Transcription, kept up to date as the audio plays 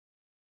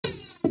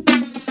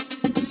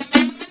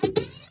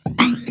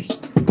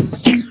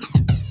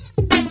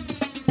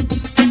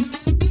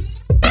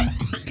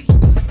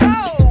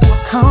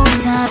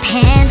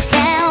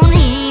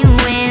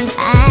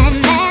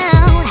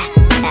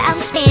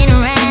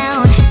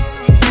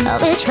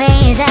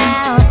is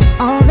out,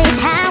 only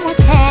time will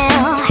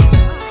tell.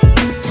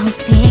 Don't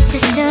speak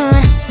too soon,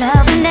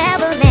 love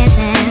never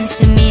listens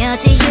to me or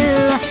to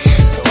you.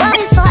 So what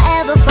is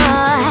forever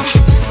for?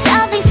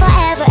 Nothing's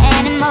forever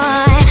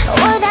anymore.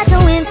 Oh, that's so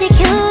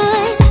insecure.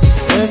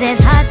 Loses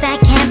hearts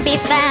that can't be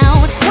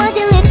found once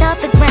you lift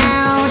off the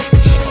ground.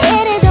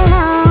 It is a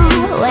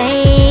long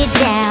way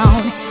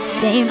down.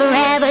 Saying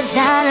forever's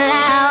not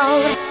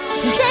allowed.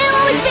 You say you'll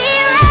always be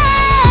around.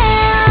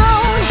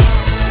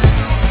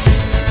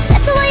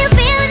 That's the way you're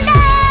feeling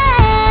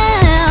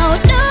now.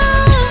 No,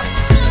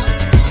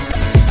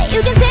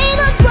 you can say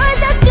those words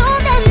that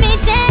don't let me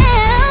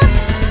down.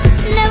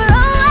 Never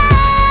always.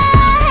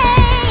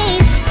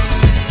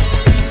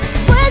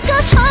 Words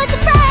goes hard to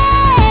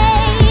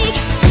break,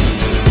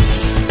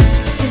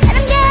 and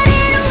I'm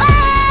getting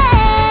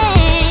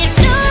away.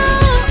 No,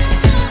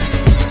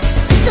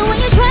 so when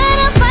you're trying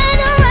to find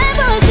the right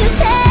words to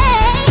say,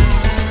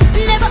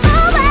 never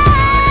always,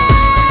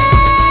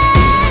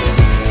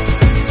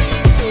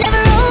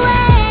 never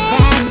always.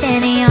 Back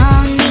then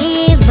young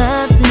me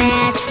love's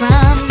snatched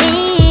from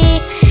me.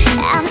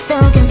 I'm so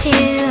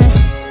confused,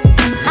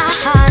 my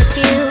heart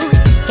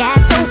abused, got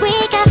so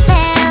weak I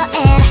fell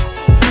and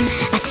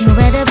I still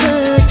wear the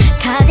bruise.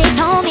 Cause he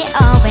told me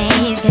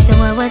always, guess the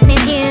word was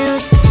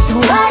misused. So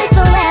what is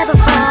forever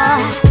for?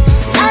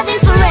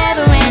 Nothing's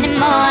forever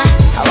anymore.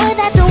 Oh,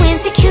 that's so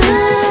insecure.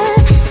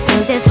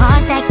 Loses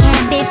hearts that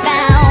can't be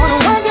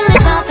found once you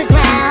lift off the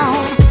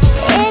ground.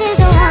 It is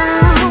a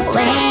long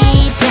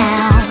way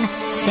down.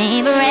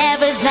 Saying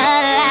forever's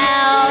not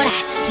allowed.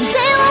 You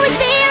say you'll always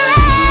be around.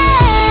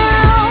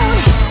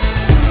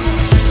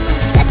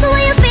 That's the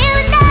way you're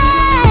feeling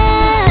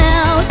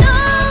now. No,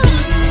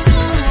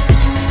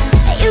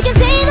 you can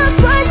say those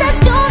words that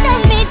don't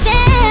let me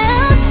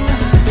down.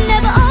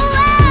 Never always.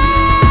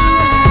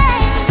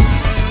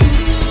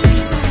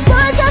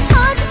 Words goes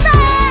hard to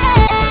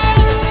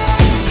break,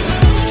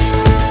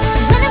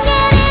 when I'm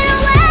getting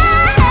away.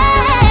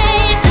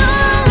 No,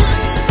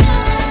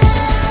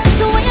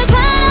 so when you're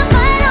trying to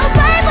find the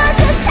right words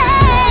to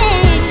say,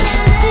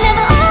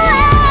 never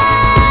always,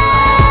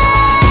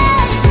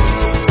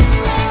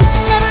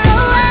 never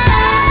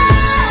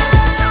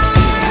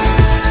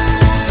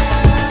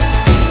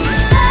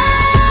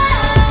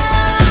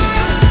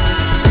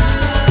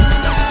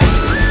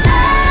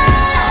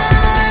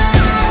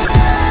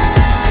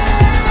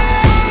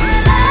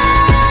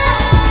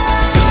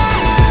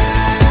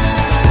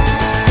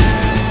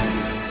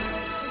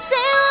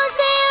say you'll always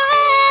be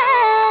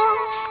around.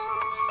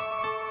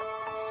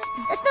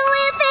 'Cause that's the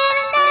way I'm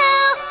feeling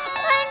now,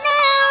 right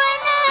now,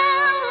 right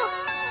now.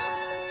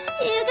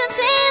 You can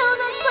say all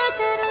those words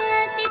that don't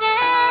let me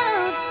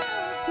down.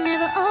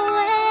 Never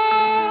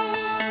always,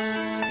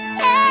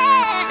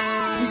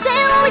 yeah. You say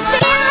you'll always be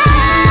around.